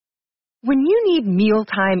When you need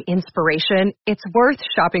mealtime inspiration, it's worth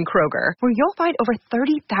shopping Kroger, where you'll find over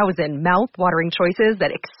 30,000 mouth-watering choices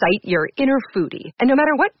that excite your inner foodie. And no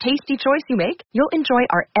matter what tasty choice you make, you'll enjoy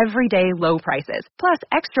our everyday low prices, plus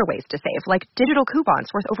extra ways to save, like digital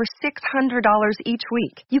coupons worth over $600 each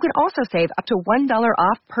week. You can also save up to $1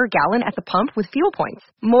 off per gallon at the pump with fuel points.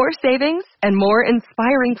 More savings and more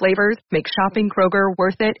inspiring flavors make shopping Kroger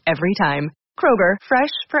worth it every time. Kroger,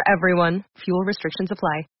 fresh for everyone. Fuel restrictions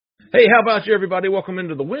apply. Hey, how about you, everybody? Welcome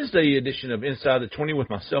into the Wednesday edition of Inside the 20 with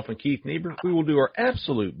myself and Keith Niebuhr. We will do our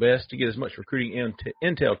absolute best to get as much recruiting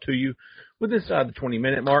intel to you with Inside the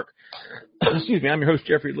 20-minute mark. Excuse me, I'm your host,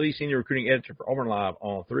 Jeffrey Lee, Senior Recruiting Editor for Auburn Live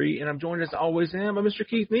on 3, and I'm joined as I always am by Mr.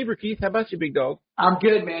 Keith Niebuhr. Keith, how about you, big dog? I'm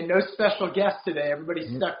good, man. No special guest today.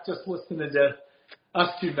 Everybody's stuck just listening to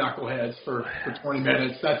us two knuckleheads for 20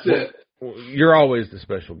 minutes. That's it. Well, you're always the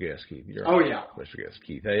special guest, Keith. Special guest,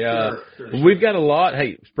 Keith. Hey, sure. We've got a lot.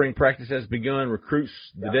 Hey, spring practice has begun. Recruits,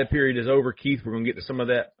 the dead period is over. Keith, we're going to get to some of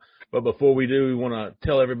that. But before we do, we want to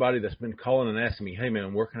tell everybody that's been calling and asking me, hey,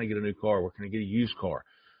 man, where can I get a new car? Where can I get a used car?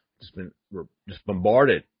 We're just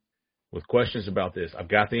bombarded with questions about this. I've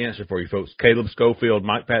got the answer for you, folks. Caleb Schofield,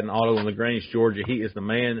 Mike Patton Auto in LaGrange, Georgia. He is the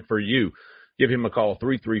man for you. Give him a call,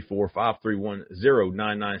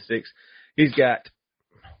 334-531-0996. He's got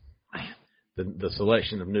the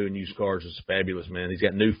selection of new and used cars is fabulous, man. He's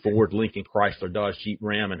got new Ford, Lincoln, Chrysler, Dodge, Jeep,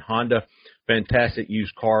 Ram, and Honda. Fantastic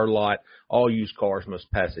used car lot. All used cars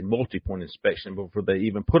must pass a multi-point inspection before they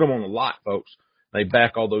even put them on the lot, folks. They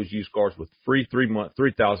back all those used cars with free 3-month,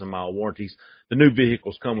 3,000-mile warranties. The new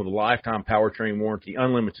vehicles come with a lifetime powertrain warranty,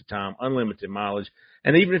 unlimited time, unlimited mileage.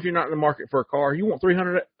 And even if you're not in the market for a car, you want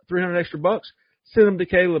 300 extra bucks, send them to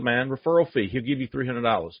Caleb, man. Referral fee. He'll give you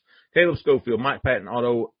 $300. Caleb Schofield, Mike Patton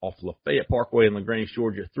Auto off Lafayette Parkway in LaGrange,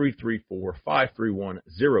 Georgia,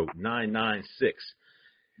 334-531-0996.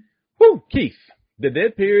 Woo, Keith, the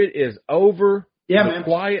dead period is over. Yeah, the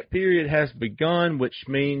quiet period has begun, which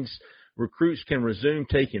means recruits can resume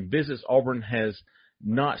taking visits. Auburn has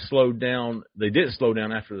not slowed down. They didn't slow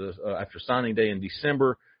down after signing day in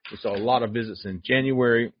December. We saw a lot of visits in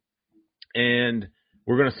January, and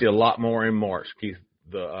we're going to see a lot more in March. Keith,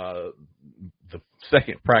 the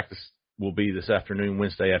second practice will be this afternoon,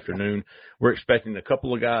 Wednesday afternoon. We're expecting a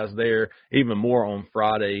couple of guys there, even more on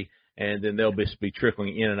Friday, and then they'll be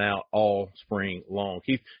trickling in and out all spring long.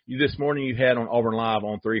 Keith, this morning you had on Auburn Live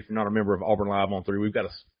on 3. If you're not a member of Auburn Live on 3, we've got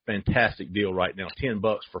a fantastic deal right now, $10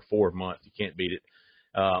 for 4 months. You can't beat it.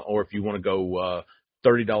 Or if you want to go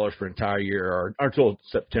 $30 for an entire year or until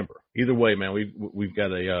September. Either way, man, we've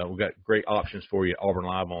got great options for you at Auburn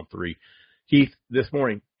Live on 3. Keith, this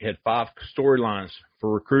morning had 5 storylines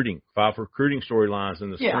for recruiting, 5 recruiting storylines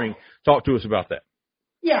in the spring. Talk to us about that.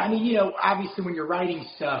 Yeah, I mean, obviously when you're writing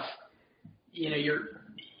stuff, you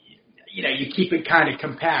keep it kind of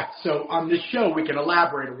compact. So on this show, we can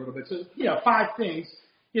elaborate a little bit. So, 5 things.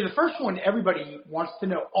 The first one everybody wants to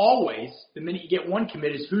know always, the minute you get one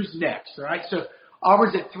commit, is who's next, all right? So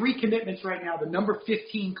Auburn's at 3 commitments right now, the number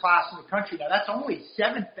 15 class in the country. Now, that's only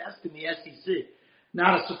 7th best in the SEC.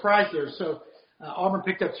 Not a surprise there. So Auburn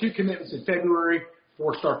picked up 2 commitments in February,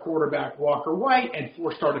 4-star quarterback Walker White and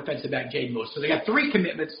 4-star defensive back Jade Lewis. So they got 3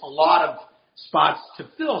 commitments, a lot of spots to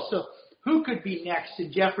fill. So who could be next?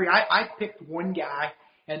 And, Jeffrey, I picked one guy,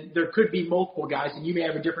 and there could be multiple guys, and you may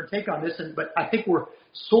have a different take on this, but I think we're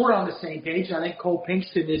sort of on the same page, and I think Cole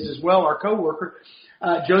Pinkston is as well, our coworker.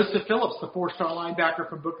 Joseph Phillips, the 4-star linebacker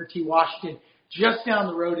from Booker T. Washington, just down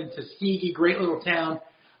the road in Tuskegee, great little town,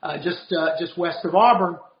 just west of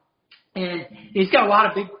Auburn. And he's got a lot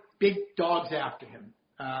of big dogs after him,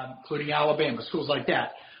 including Alabama, schools like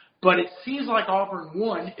that. But it seems like Auburn,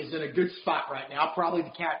 one, is in a good spot right now, probably the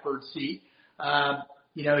catbird seat.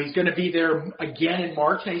 He's going to be there again in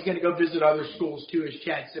March, and he's going to go visit other schools, too, as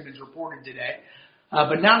Chad Simmons reported today.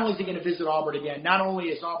 But not only is he going to visit Auburn again, not only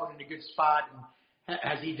is Auburn in a good spot and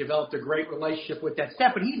has he developed a great relationship with that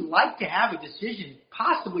staff, but he'd like to have a decision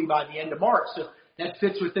possibly by the end of March. So that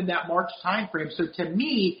fits within that March time frame. So to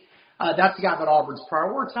me, that's the guy that Auburn's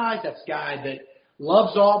prioritized. That's the guy that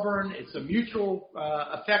loves Auburn. It's a mutual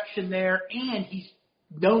affection there, and he's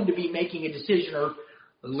known to be making a decision, or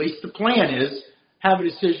at least the plan is, have a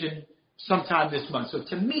decision sometime this month. So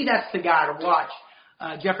to me, that's the guy to watch.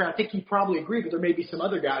 Jeffrey, I think you probably agree, but there may be some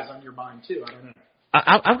other guys on your mind too. I don't know.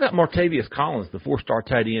 I've got Martavius Collins, the 4-star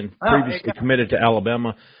tight end, previously committed to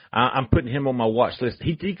Alabama. I'm putting him on my watch list.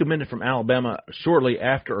 He decommitted from Alabama shortly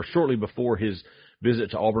before his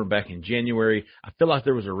visit to Auburn back in January. I feel like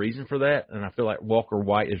there was a reason for that, and I feel like Walker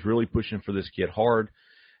White is really pushing for this kid hard.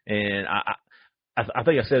 And I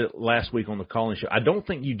think I said it last week on the call-in show. I don't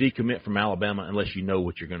think you decommit from Alabama unless you know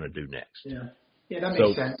what you're going to do next. Yeah, that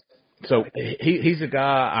makes sense. So he's a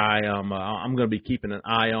guy I'm going to be keeping an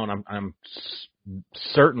eye on. I'm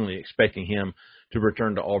certainly expecting him to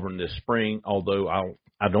return to Auburn this spring, although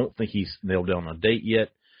I don't think he's nailed down a date yet.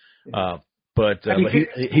 But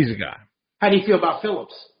he's a guy. How do you feel about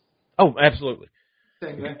Phillips? Oh, absolutely.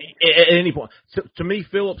 Same thing. At any point. To me,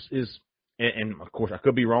 Phillips is, and of course I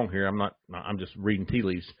could be wrong here. I'm just reading tea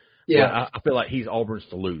leaves. Yeah. I feel like he's Auburn's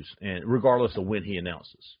to lose, and regardless of when he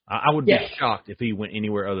announces. I would be shocked if he went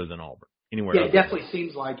anywhere other than Auburn. It definitely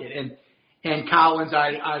seems like it. And Collins,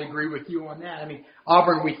 I'd agree with you on that. I mean,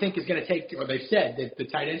 Auburn, we think, is going to take, or they said that the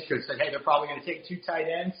tight ends coach said, hey, they're probably going to take 2 tight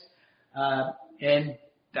ends. And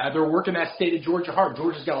they're working that state of Georgia hard.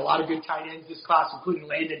 Georgia's got a lot of good tight ends this class, including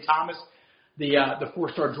Landon Thomas, the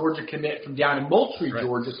 4-star Georgia commit from down in Moultrie, right.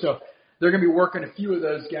 Georgia. So they're going to be working a few of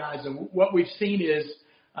those guys. And what we've seen is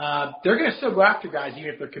they're going to still go after guys even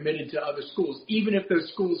if they're committed to other schools, even if those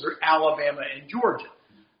schools are Alabama and Georgia.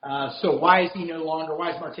 So why is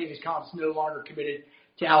Martavis Collins no longer committed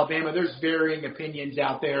to Alabama? There's varying opinions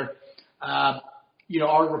out there.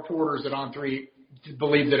 Our reporters at On3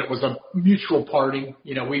 believe that it was a mutual parting.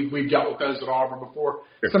 We've dealt with those at Auburn before.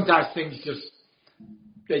 Sure. Sometimes things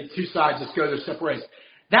two sides just go their separate ways.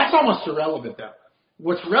 That's almost irrelevant, though.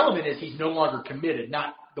 What's relevant is he's no longer committed,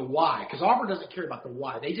 not the why, because Auburn doesn't care about the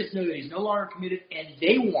why. They just know that he's no longer committed, and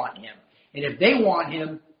they want him. And if they want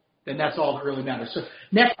him, then that's all that really matters. So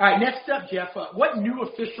next up, Jeff, what new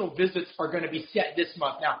official visits are going to be set this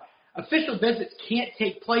month? Now, official visits can't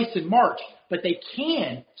take place in March, but they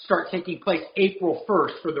can start taking place April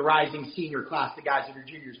 1st for the rising senior class, the guys that are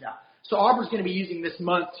juniors now. So Auburn's going to be using this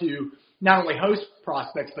month to not only host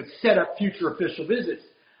prospects, but set up future official visits.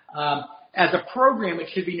 As a program, it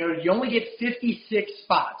should be noted, you only get 56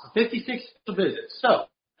 spots, 56 visits. So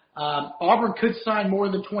Auburn could sign more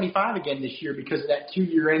than 25 again this year because of that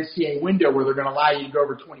 2-year NCAA window where they're going to allow you to go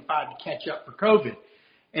over 25 to catch up for COVID.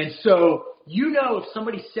 And so, if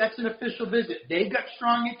somebody sets an official visit, they've got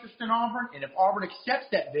strong interest in Auburn, and if Auburn accepts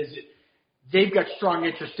that visit, they've got strong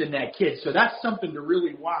interest in that kid. So that's something to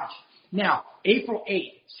really watch. Now, April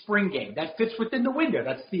 8th, spring game. That fits within the window.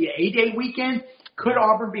 That's the 8-day weekend. Could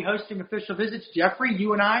Auburn be hosting official visits? Jeffrey,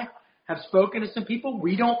 you and I have spoken to some people.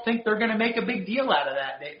 We don't think they're going to make a big deal out of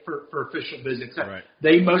that for official visits. Right.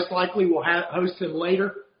 They most likely will host them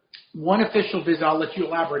later. One official visit, I'll let you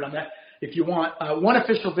elaborate on that if you want. One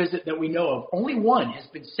official visit that we know of, only one has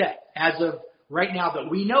been set as of right now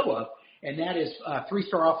that we know of, and that is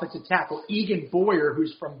 3-star offensive tackle Egan Boyer,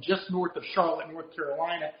 who's from just north of Charlotte, North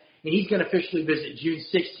Carolina, and he's going to officially visit June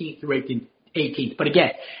 16th through 18th. But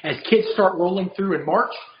again, as kids start rolling through in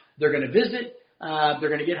March, they're going to visit. They're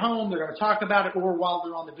going to get home. They're going to talk about it, or while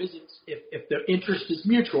they're on the visits, if the interest is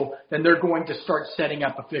mutual, then they're going to start setting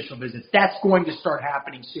up official visits. That's going to start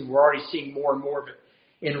happening soon. We're already seeing more and more of it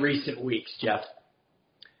in recent weeks, Jeff.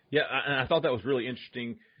 Yeah, and I thought that was really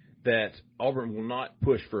interesting that Auburn will not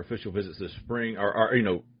push for official visits this spring or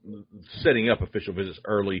setting up official visits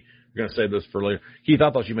early. We're going to save this for later. Keith,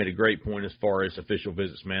 I thought you made a great point as far as official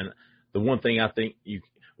visits, man. The one thing I think you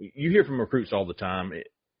hear from recruits all the time,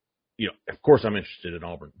 of course I'm interested in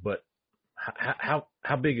Auburn, but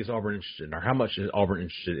how big is Auburn interested in, or how much is Auburn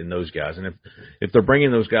interested in those guys? And if they're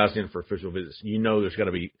bringing those guys in for official visits, there's got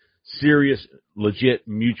to be serious, legit,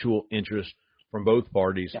 mutual interest from both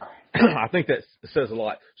parties. Yeah. I think that says a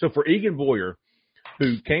lot. So for Egan Boyer,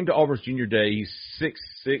 who came to Auburn's junior day, he's 6'6",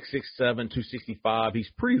 6'7", 265. He's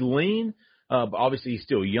pretty lean, but obviously he's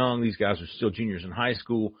still young. These guys are still juniors in high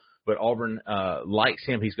school. But Auburn likes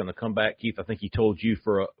him. He's going to come back, Keith. I think he told you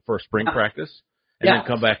for a spring practice, and then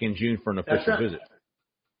come back in June for an official visit.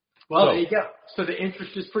 Well, there you go. So the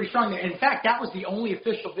interest is pretty strong there. In fact, that was the only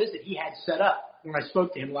official visit he had set up when I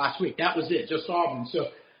spoke to him last week. That was it, just Auburn. So,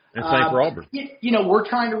 and same for Auburn. We're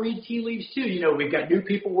trying to read tea leaves too. We've got new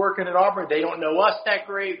people working at Auburn. They don't know us that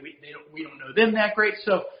great. We don't know them that great.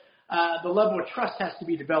 So the level of trust has to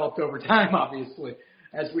be developed over time, obviously,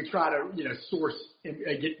 as we try to, source and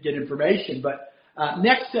get information. But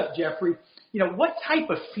next up, Jeffrey, what type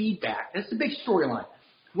of feedback? That's a big storyline.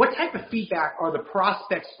 What type of feedback are the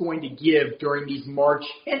prospects going to give during these March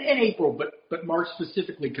and April, but March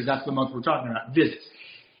specifically because that's the month we're talking about, visits?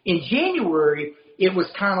 In January, it was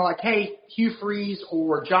kind of like, hey, Hugh Freeze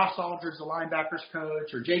or Josh Aldridge, the linebackers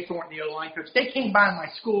coach, or Jay Thornton, the O-line coach, they came by my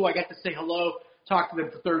school. I got to say hello, talk to them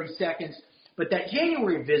for 30 seconds. But that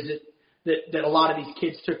January visit that a lot of these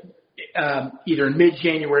kids took either in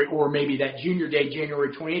mid-January or maybe that junior day,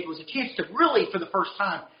 January 28th, was a chance to really, for the first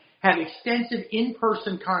time, have extensive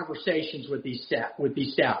in-person conversations with these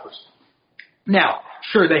staffers. Now,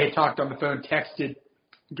 sure, they had talked on the phone, texted,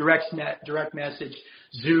 direct message,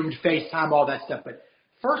 Zoomed, FaceTime, all that stuff. But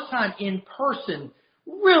first time in person,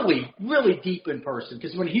 really, really deep in person.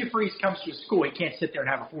 Because when Hugh Freeze comes to his school, he can't sit there and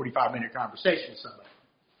have a 45-minute conversation with somebody.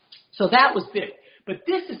 So that was big. But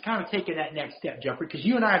this is kind of taking that next step, Jeffrey, because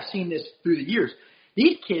you and I have seen this through the years.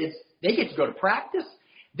 These kids, they get to go to practice.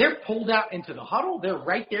 They're pulled out into the huddle. They're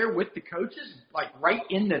right there with the coaches, like right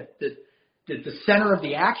in the center of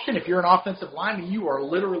the action. If you're an offensive lineman, you are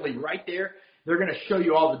literally right there. They're going to show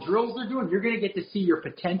you all the drills they're doing. You're going to get to see your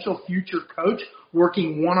potential future coach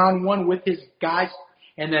working one-on-one with his guys.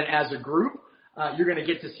 And then as a group, you're going to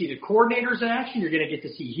get to see the coordinators in action. You're going to get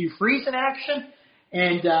to see Hugh Freeze in action.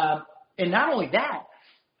 And not only that,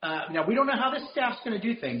 now we don't know how this staff's going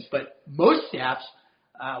to do things, but most staffs,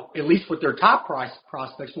 at least with their top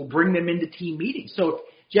prospects, will bring them into team meetings. So,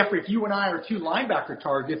 Jeffrey, if you and I are two linebacker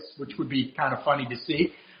targets, which would be kind of funny to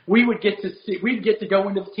see, we'd get to go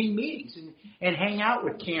into the team meetings and hang out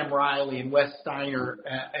with Cam Riley and Wes Steiner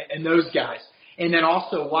and those guys, and then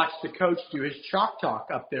also watch the coach do his chalk talk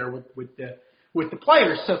up there with the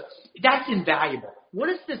players. So that's invaluable. What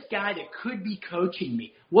is this guy that could be coaching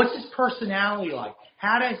me? What's his personality like?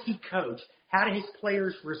 How does he coach? How do his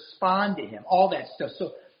players respond to him? All that stuff.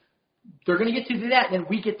 So they're going to get to do that, and then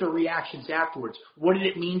we get their reactions afterwards. What did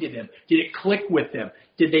it mean to them? Did it click with them?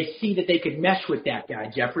 Did they see that they could mesh with that guy,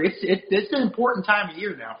 Jeffrey? It's an important time of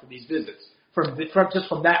year now for these visits, from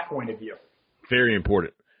that point of view. Very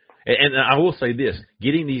important. And I will say this,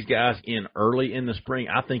 getting these guys in early in the spring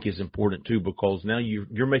I think is important too, because now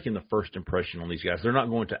you're making the first impression on these guys. They're not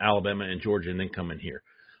going to Alabama and Georgia and then coming here.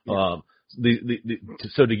 Yeah.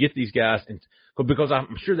 So to get these guys, because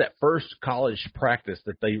I'm sure that first college practice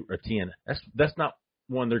that they attend, that's not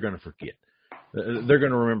one they're going to forget. They're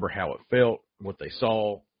going to remember how it felt, what they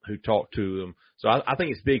saw, who talked to them. So I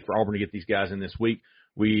think it's big for Auburn to get these guys in this week.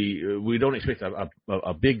 We don't expect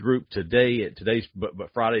a big group today.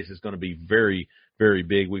 But Fridays is going to be very, very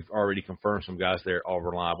big. We've already confirmed some guys there at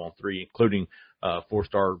Auburn Live on 3, including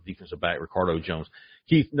 4-star defensive back Ricardo Jones.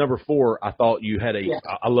 Keith, number 4, I thought you had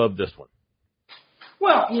I love this one.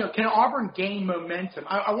 Well, can Auburn gain momentum?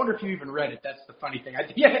 I wonder if you even read it. That's the funny thing.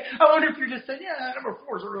 I wonder if you just said, number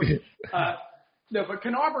 4 is really no, but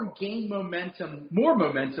can Auburn gain more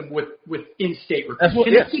momentum with in-state recruits?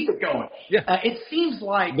 Can they keep it going? Yeah. It seems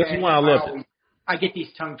like that's why I love it. I get these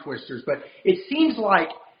tongue twisters, but it seems like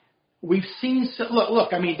we've seen.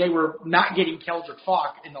 Look. I mean, they were not getting Keldrick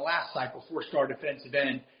Falk in the last cycle, 4-star defensive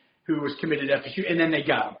end who was committed to FSU, and then they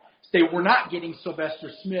got him. They were not getting Sylvester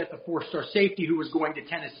Smith, a 4-star safety who was going to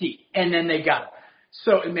Tennessee, and then they got him.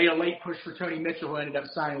 So it made a late push for Tony Mitchell, who ended up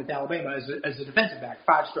signing with Alabama as a defensive back,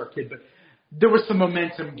 5-star kid. But there was some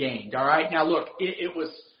momentum gained. All right, now look, it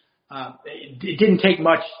didn't take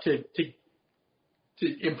much to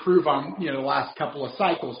improve on the last couple of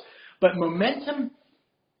cycles, but momentum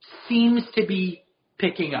seems to be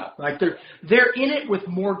picking up. Like they're in it with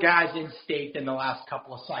more guys in state than the last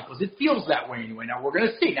couple of cycles. It feels that way anyway. Now we're going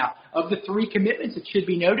to see. Now of the 3 commitments, it should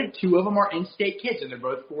be noted 2 of them are in-state kids, and they're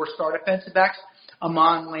both 4-star defensive backs,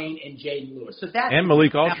 Amon Lane and Jaden Lewis. So that's and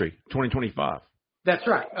Malik Autry, 2025. That's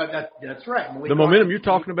right. That's right. Malik the momentum Autry, you're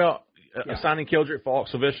talking about, signing Keldrick Falk,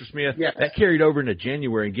 Sylvester Smith, that carried over into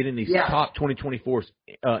January and getting these top 2024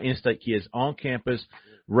 in-state kids on campus,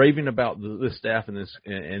 raving about this staff and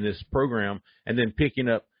this program, and then picking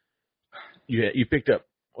up. You picked up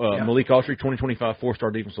Malik Autry, 2025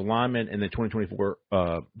 4-star defensive lineman, and then 2024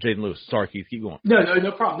 Jaden Lewis. Sorry, Keith, keep going.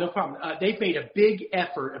 No problem. They've made a big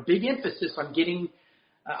effort, a big emphasis on getting.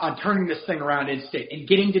 On turning this thing around in state and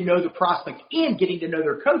getting to know the prospects and getting to know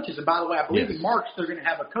their coaches. And by the way, I believe in March they're going to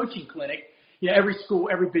have a coaching clinic. Every school,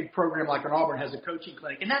 every big program like an Auburn has a coaching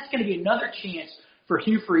clinic, and that's going to be another chance for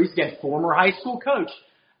Hugh Freeze, again, former high school coach,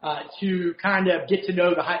 to kind of get to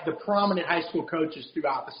know the prominent high school coaches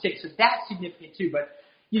throughout the state. So that's significant too. But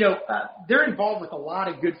they're involved with a lot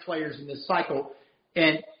of good players in this cycle,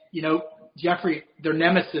 and Jeffrey, their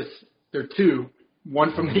nemesis, they're 2,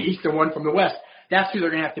 one from the east and one from the west. That's who they're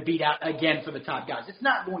going to have to beat out again for the top guys. It's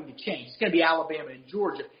not going to change. It's going to be Alabama and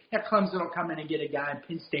Georgia. Now, Clemson will come in and get a guy, and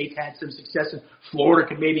Penn State's had some success, and Florida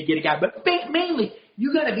could maybe get a guy. But mainly,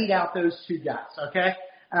 you got to beat out those 2 guys, okay?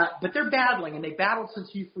 But they're battling, and they battled since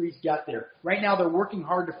Hugh Freeze got there. Right now, they're working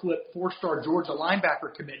hard to flip 4-star Georgia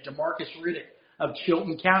linebacker commit DeMarcus Riddick of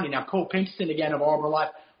Chilton County. Now, Cole Pinkston, again, of Auburn Life,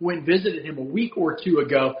 went and visited him a week or 2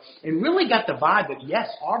 ago and really got the vibe that, yes,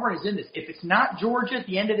 Auburn is in this. If it's not Georgia at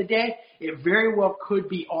the end of the day, it very well could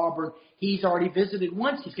be Auburn. He's already visited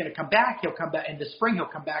once. He's going to come back. He'll come back in the spring. He'll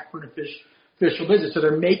come back for unofficial visit. So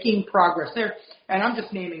they're making progress there. And I'm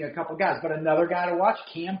just naming a couple guys, but another guy to watch,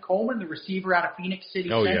 Cam Coleman, the receiver out of Phoenix City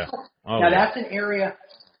Central. Now that's an area.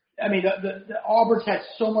 I mean, the Auburn's had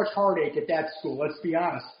so much heartache at that school. Let's be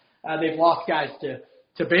honest. They've lost guys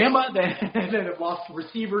to Bama. Then they've lost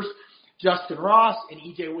receivers, Justin Ross and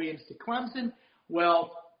E.J. Williams to Clemson.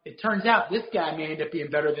 Well, it turns out this guy may end up being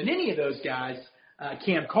better than any of those guys.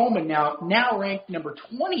 Cam Coleman now ranked number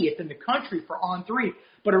 20th in the country for on-3,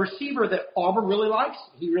 but a receiver that Auburn really likes.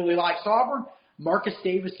 He really likes Auburn. Marcus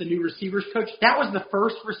Davis, the new receivers coach, that was the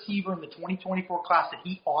first receiver in the 2024 class that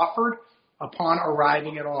he offered upon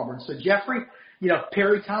arriving at Auburn. So, Jeffrey,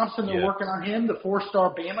 Perry Thompson, they're working on him, the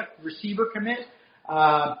 4-star Bama receiver commit.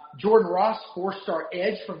 Jordan Ross, 4-star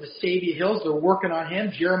edge from the Vestavia Hills, they're working on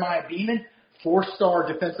him. Jeremiah Beeman,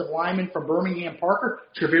 4-star defensive lineman from Birmingham Parker.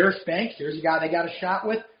 Traveris Banks, here's a guy they got a shot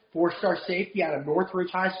with. 4-star safety out of Northridge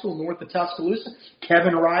High School, north of Tuscaloosa.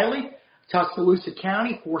 Kevin Riley, Tuscaloosa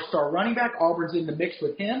County, 4-star running back. Auburn's in the mix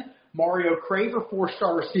with him. Mario Craver,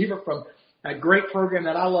 4-star receiver from a great program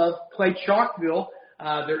that I love, Clay Chalkville.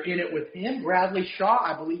 They're in it with him. Bradley Shaw,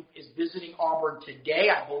 I believe, is visiting Auburn today,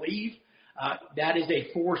 I believe. That is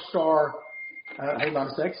a 4-star hold on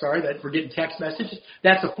a sec. Sorry, we're getting text messages.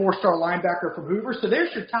 That's a 4-star linebacker from Hoover. So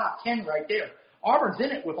there's your top 10 right there. Auburn's in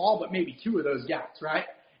it with all but maybe 2 of those guys, right?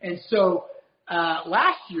 And so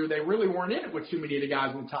last year they really weren't in it with too many of the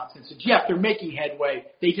guys in the top 10. So, Jeff, they're making headway.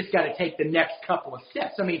 They just got to take the next couple of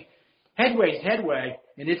steps. I mean, headway's headway,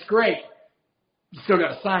 and it's great. You still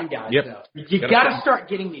got to sign guys, though. You got to start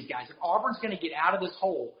getting these guys. If Auburn's going to get out of this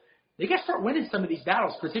hole, they got to start winning some of these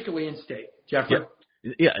battles, particularly in state. Jeffrey?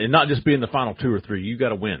 Yeah, and not just being the final 2 or 3. You got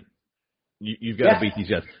to win. You've got to beat these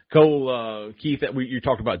guys. Cole, Keith, you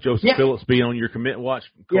talked about Joseph Phillips being on your commit watch.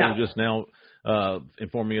 Cole just now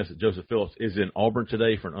informing us that Joseph Phillips is in Auburn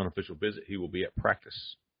today for an unofficial visit. He will be at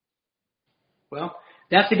practice. Well,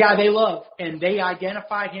 that's the guy they love, and they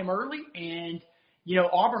identified him early. And,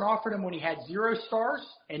 Auburn offered him when he had 0 stars,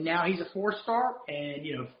 and now he's a 4-star.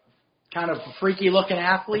 And, kind of a freaky-looking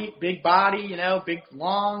athlete, big body, big,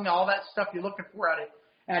 long, all that stuff you're looking for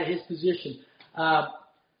out of his position.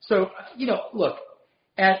 So, look,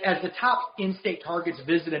 as the top in-state targets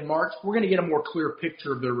visit in March, we're going to get a more clear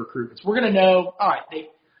picture of their recruitments. We're going to know, all right,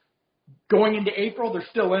 going into April, they're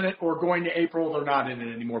still in it, or going to April, they're not in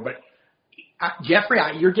it anymore. But, Jeffrey,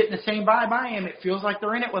 you're getting the same vibe I am. It feels like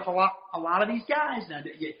they're in it with a lot of these guys. Now,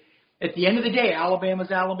 at the end of the day,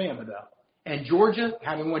 Alabama's Alabama, though. And Georgia,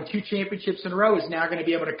 having won 2 championships in a row, is now going to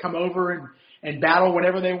be able to come over and battle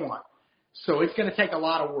whatever they want. So it's going to take a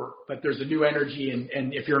lot of work, but there's a new energy,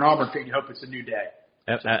 and if you're an Auburn fan, you hope it's a new day.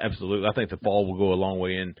 Absolutely. I think the fall will go a long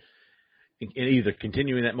way in either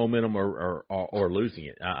continuing that momentum or losing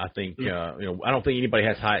it. I think, I don't think anybody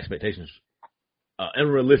has high expectations,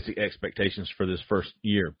 unrealistic expectations for this first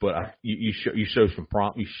year, but you show some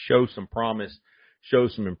promise, show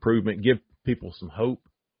some improvement, give people some hope,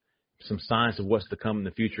 some signs of what's to come in the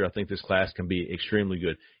future. I think this class can be extremely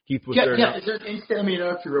good. Keith, was there? Yeah. Is there an in-state? Let me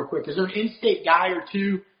interrupt you real quick. Is there an in-state guy or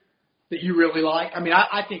 2 that you really like? I mean,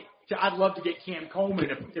 I think I'd love to get Cam Coleman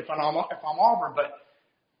if I'm Auburn, but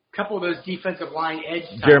a couple of those defensive line edge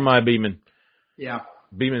types. Jeremiah Beeman. Yeah.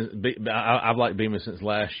 I've liked Beeman since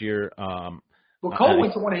last year. Well, Cole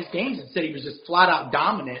went to one of his games and said he was just flat out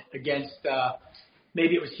dominant against.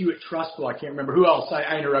 Maybe it was Hewitt Trustful. I can't remember. Who else?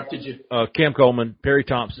 I interrupted you. Cam Coleman, Perry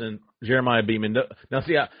Thompson, Jeremiah Beeman. Now,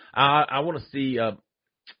 see, I want to see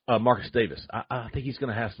Marcus Davis. I think he's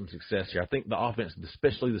going to have some success here. I think the offense,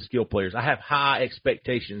 especially the skill players, I have high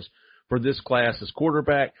expectations for this class as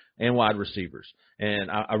quarterback and wide receivers. And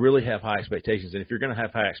I really have high expectations. And if you're going to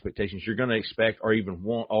have high expectations, you're going to expect or even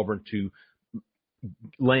want Auburn to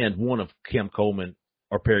land one of Cam Coleman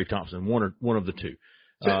or Perry Thompson, one of the 2,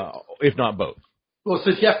 if not both. Well,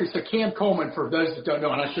 so Jeffrey, Cam Coleman, for those that don't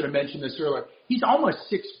know, and I should have mentioned this earlier, he's almost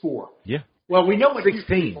 6'4". Yeah. Well, we know what 16. Hugh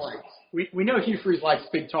Freeze likes. We know Hugh Freeze likes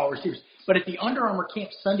big, tall receivers. But at the Under Armour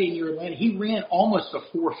camp Sunday near Atlanta, he ran almost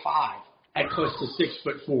a 4.5 at close to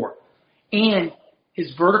 6'4". And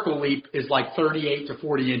his vertical leap is like 38 to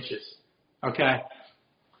 40 inches. Okay?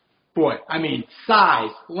 Boy, I mean,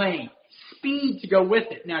 size, length, speed to go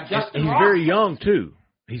with it. Now, Justin Ross, very young, too.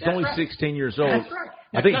 He's only 16 years old. That's right.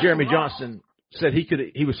 Now, I think Jeremy Johnson said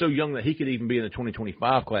he was so young that he could even be in the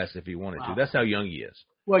 2025 class if he wanted to. That's how young he is.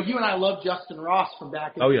 Well, you and I love Justin Ross from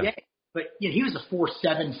back in the day. But he was a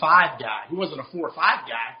 4.75 guy. He wasn't a 4.5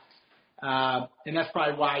 guy. And that's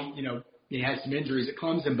probably why, he had some injuries at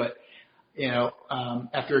Clemson. But,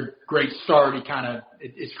 after a great start,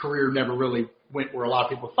 his career never really went where a lot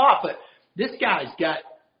of people thought. But this guy's got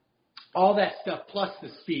all that stuff plus the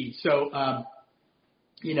speed. So,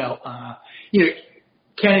 You know,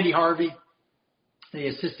 Kennedy Harvey, the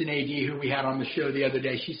assistant AD who we had on the show the other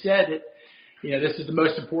day, she said that, this is the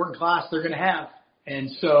most important class they're going to have.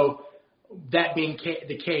 And so that being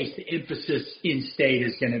the case, the emphasis in-state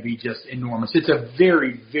is going to be just enormous. It's a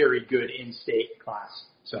very, very good in-state class.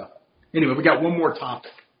 So anyway, we got one more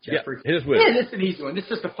topic, Jeffrey. Yeah, hit us with it. This is an easy one. This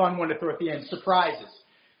is just a fun one to throw at the end. Surprises.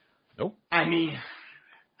 Nope. I mean,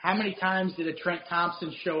 how many times did a Trent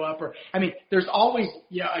Thompson show up? There's always,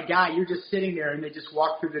 a guy, you're just sitting there and they just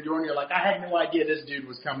walk through the door and you're like, I had no idea this dude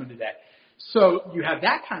was coming today. So you have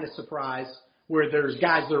that kind of surprise where there's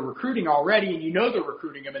guys that are recruiting already and they're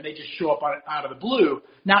recruiting them and they just show up out of the blue,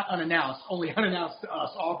 not unannounced, only unannounced to us.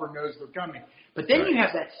 Auburn knows they're coming. But then you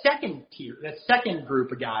have that second tier, that second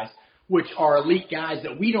group of guys, which are elite guys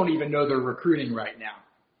that we don't even know they're recruiting right now.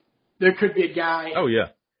 There could be a guy. Oh,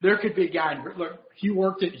 yeah. There could be a guy. Look,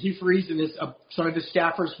 Hugh Freeze and some of his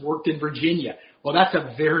staffers worked in Virginia. Well, that's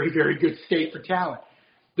a very, very good state for talent.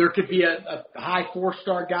 There could be a high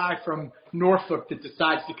 4-star guy from Norfolk that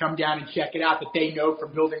decides to come down and check it out that they know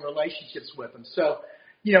from building relationships with them. So,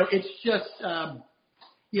 it's just,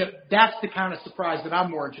 that's the kind of surprise that I'm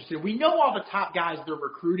more interested in. We know all the top guys they're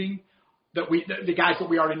recruiting, the guys that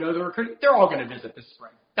we already know they're recruiting, they're all going to visit this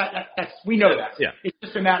spring. We know that. Yeah. It's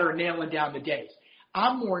just a matter of nailing down the dates.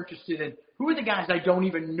 I'm more interested in who are the guys I don't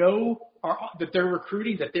even know that they're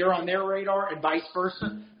recruiting, that they're on their radar, and vice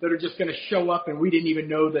versa, that are just going to show up and we didn't even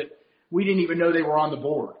know they were on the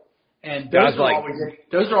board. And those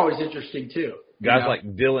are always interesting too. Guys like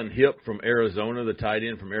Dylan Hipp from Arizona, the tight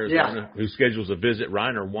end from Arizona, who schedules a visit.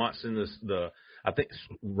 Reiner Swanson,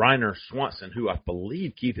 Reiner Swanson, who I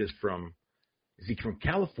believe Keith is he from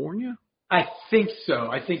California? I think so.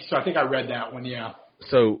 I think I read that one. Yeah.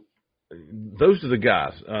 So those are the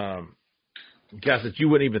guys that you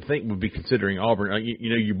wouldn't even think would be considering Auburn.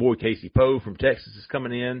 Your boy Casey Poe from Texas is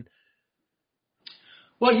coming in.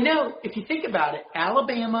 Well, if you think about it,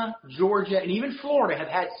 Alabama, Georgia, and even Florida have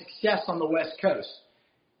had success on the West Coast.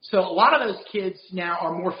 So a lot of those kids now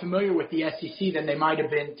are more familiar with the SEC than they might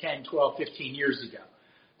have been 10, 12, 15 years ago.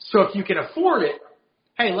 So if you can afford it,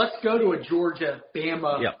 hey, let's go to a Georgia,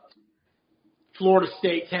 Bama, Florida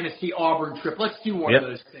State, Tennessee, Auburn trip. Let's do one of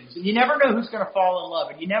those things. And you never know who's going to fall in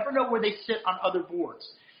love, and you never know where they sit on other boards.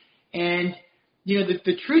 And,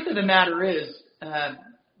 the truth of the matter is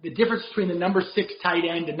the difference between the number 6 tight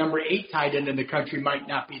end and number 8 tight end in the country might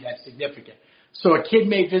not be that significant. So a kid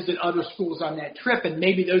may visit other schools on that trip, and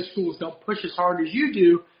maybe those schools don't push as hard as you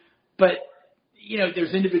do, but,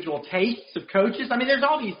 there's individual tastes of coaches. There's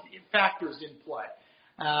all these factors in play.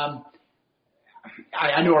 I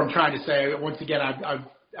know what I'm trying to say. Once again,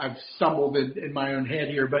 I've stumbled in my own head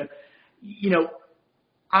here, but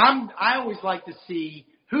I always like to see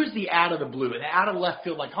who's the out of the blue and out of left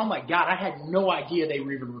field. Like, oh my God, I had no idea they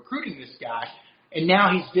were even recruiting this guy, and now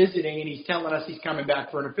he's visiting and he's telling us he's coming back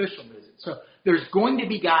for an official visit. So there's going to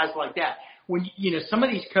be guys like that. When some of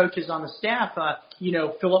these coaches on the staff,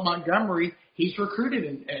 Philip Montgomery, he's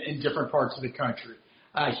recruited in different parts of the country.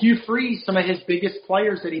 Hugh Freeze, some of his biggest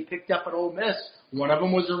players that he picked up at Ole Miss, one of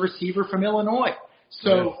them was a receiver from Illinois.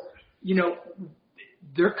 So,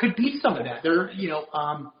 there could be some of that.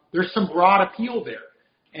 There's some broad appeal there.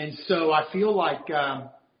 And so I feel like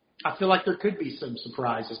there could be some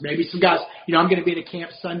surprises. Maybe some guys, I'm going to be at a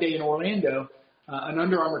camp Sunday in Orlando, an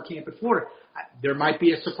Under Armour camp in Florida. There might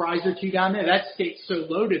be a surprise or two down there. That state's so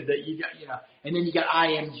loaded that you got, and then you got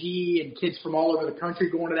IMG and kids from all over the country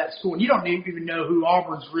going to that school. And you don't even know who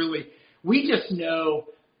Auburn's really. We just know,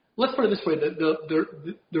 let's put it this way,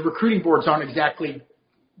 the recruiting boards aren't exactly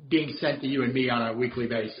being sent to you and me on a weekly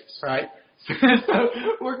basis, right? So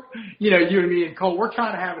we're, you and me and Cole, we're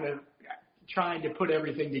trying to put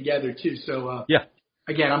everything together too. So,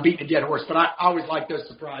 again, I'm beating a dead horse, but I always like those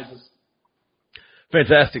surprises.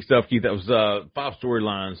 Fantastic stuff, Keith. That was 5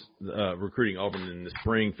 storylines recruiting Auburn in the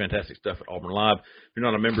spring. Fantastic stuff at Auburn Live. If you're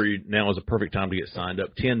not a member, now is a perfect time to get signed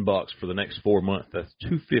up. $10 for the next 4 months. That's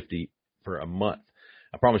 $250 for a month.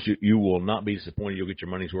 I promise you will not be disappointed. You'll get your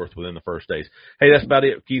money's worth within the first days. Hey, that's about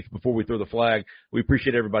it, Keith. Before we throw the flag, we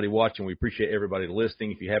appreciate everybody watching. We appreciate everybody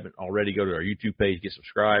listening. If you haven't already, go to our YouTube page, get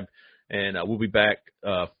subscribed. And we'll be back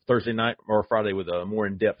Thursday night or Friday with a more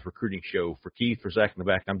in-depth recruiting show. For Keith, for Zach in the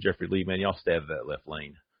back, I'm Jeffrey Lee. Man, y'all stay out of that left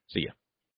lane. See ya.